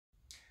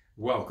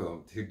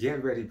Welcome to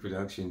Get Ready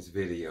Productions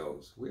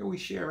videos, where we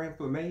share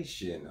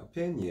information,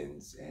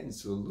 opinions, and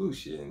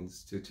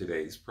solutions to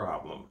today's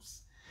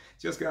problems.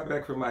 Just got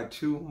back from my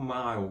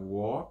 2-mile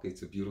walk.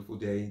 It's a beautiful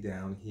day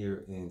down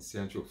here in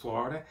Central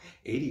Florida,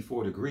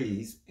 84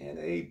 degrees and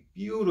a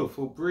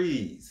beautiful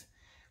breeze.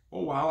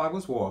 Well, while I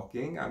was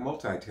walking, I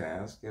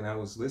multitasked and I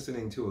was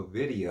listening to a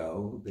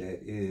video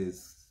that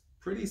is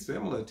pretty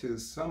similar to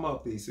some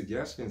of the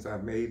suggestions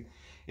I've made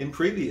in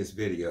previous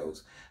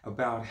videos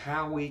about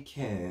how we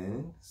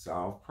can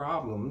solve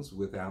problems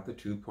without the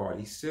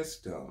two-party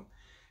system.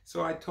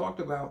 So I talked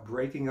about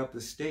breaking up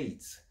the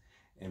states,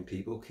 and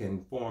people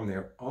can form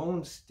their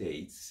own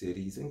states,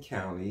 cities, and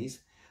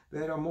counties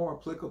that are more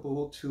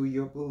applicable to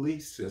your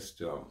belief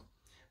system.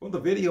 Well, the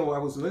video I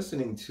was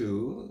listening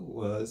to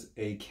was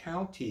a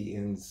county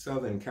in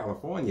Southern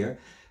California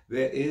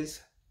that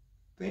is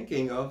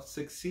thinking of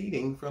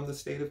seceding from the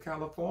state of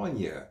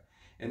California.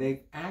 And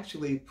they've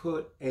actually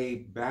put a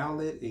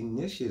ballot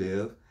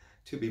initiative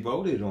to be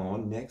voted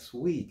on next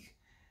week.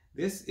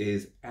 This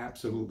is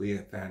absolutely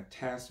a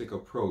fantastic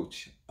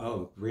approach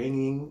of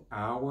bringing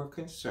our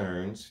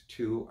concerns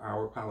to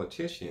our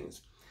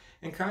politicians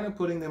and kind of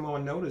putting them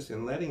on notice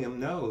and letting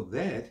them know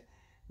that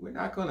we're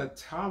not going to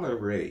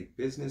tolerate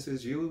business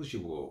as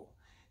usual.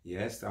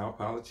 Yes, our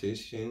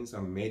politicians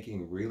are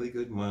making really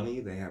good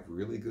money. They have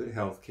really good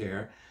health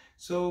care.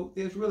 So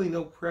there's really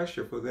no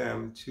pressure for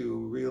them to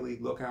really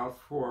look out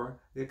for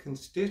their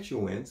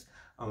constituents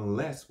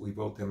unless we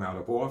vote them out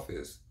of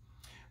office.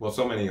 Well,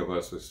 so many of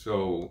us are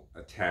so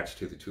attached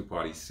to the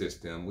two-party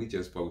system, we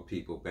just vote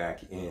people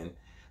back in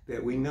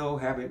that we know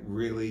haven't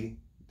really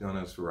done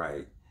us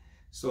right.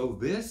 So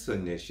this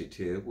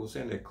initiative will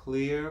send a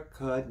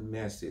clear-cut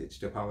message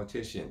to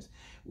politicians.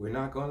 We're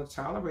not going to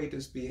tolerate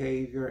this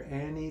behavior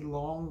any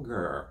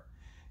longer.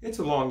 It's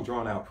a long,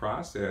 drawn-out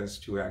process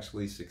to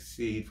actually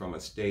succeed from a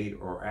state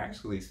or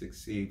actually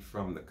succeed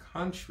from the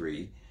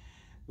country,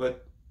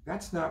 but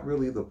that's not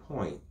really the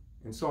point.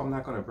 And so I'm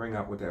not going to bring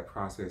up what that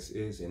process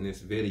is in this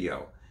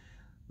video.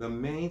 The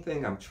main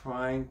thing I'm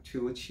trying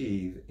to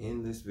achieve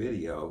in this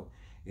video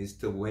is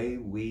the way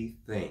we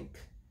think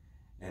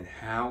and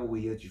how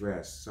we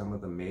address some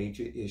of the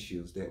major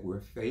issues that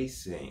we're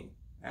facing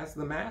as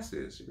the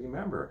masses.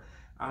 Remember,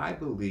 I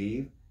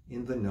believe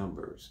in the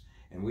numbers,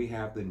 and we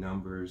have the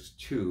numbers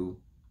to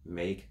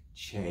make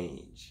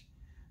change.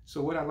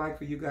 So what I'd like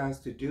for you guys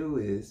to do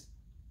is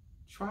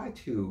try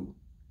to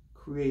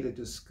create a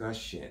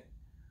discussion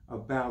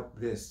about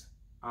this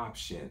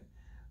option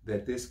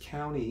that this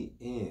county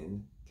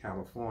in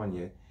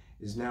California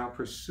is now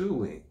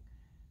pursuing.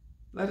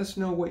 Let us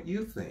know what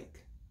you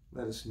think.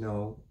 Let us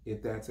know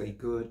if that's a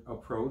good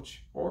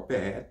approach or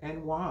bad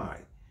and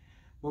why.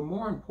 But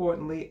more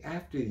importantly,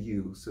 after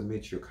you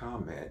submit your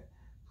comment,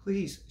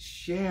 please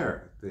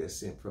share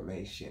this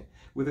information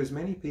with as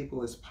many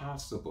people as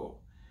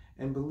possible.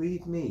 And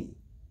believe me,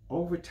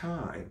 over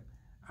time,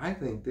 I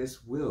think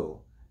this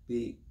will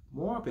be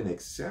more of an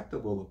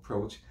acceptable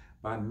approach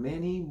by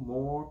many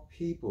more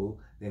people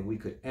than we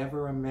could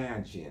ever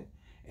imagine.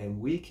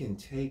 And we can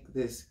take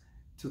this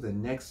to the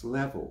next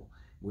level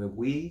where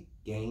we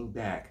gain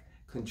back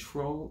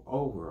control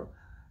over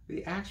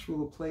the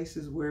actual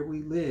places where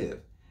we live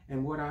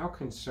and what our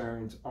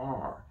concerns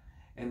are.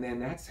 And then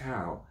that's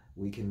how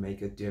we can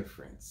make a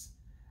difference.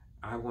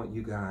 I want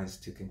you guys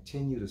to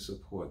continue to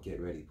support Get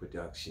Ready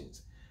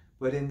Productions.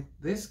 But in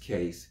this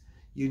case,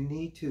 you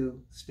need to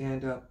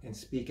stand up and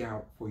speak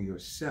out for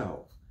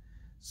yourself.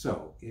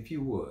 So if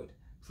you would,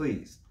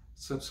 please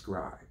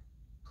subscribe,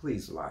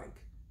 please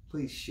like,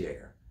 please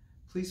share,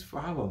 please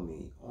follow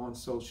me on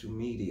social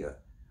media.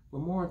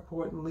 But more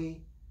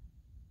importantly,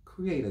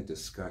 create a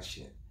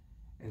discussion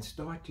and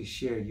start to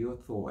share your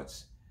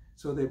thoughts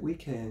so that we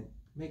can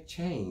make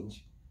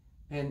change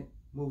and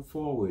move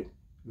forward,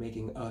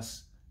 making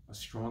us a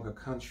stronger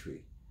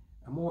country,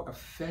 a more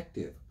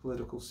effective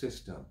political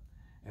system,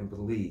 and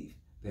believe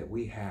that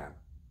we have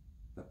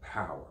the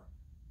power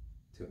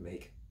to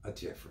make a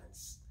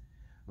difference.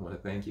 I want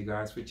to thank you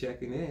guys for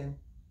checking in.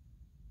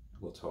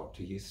 We'll talk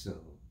to you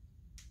soon.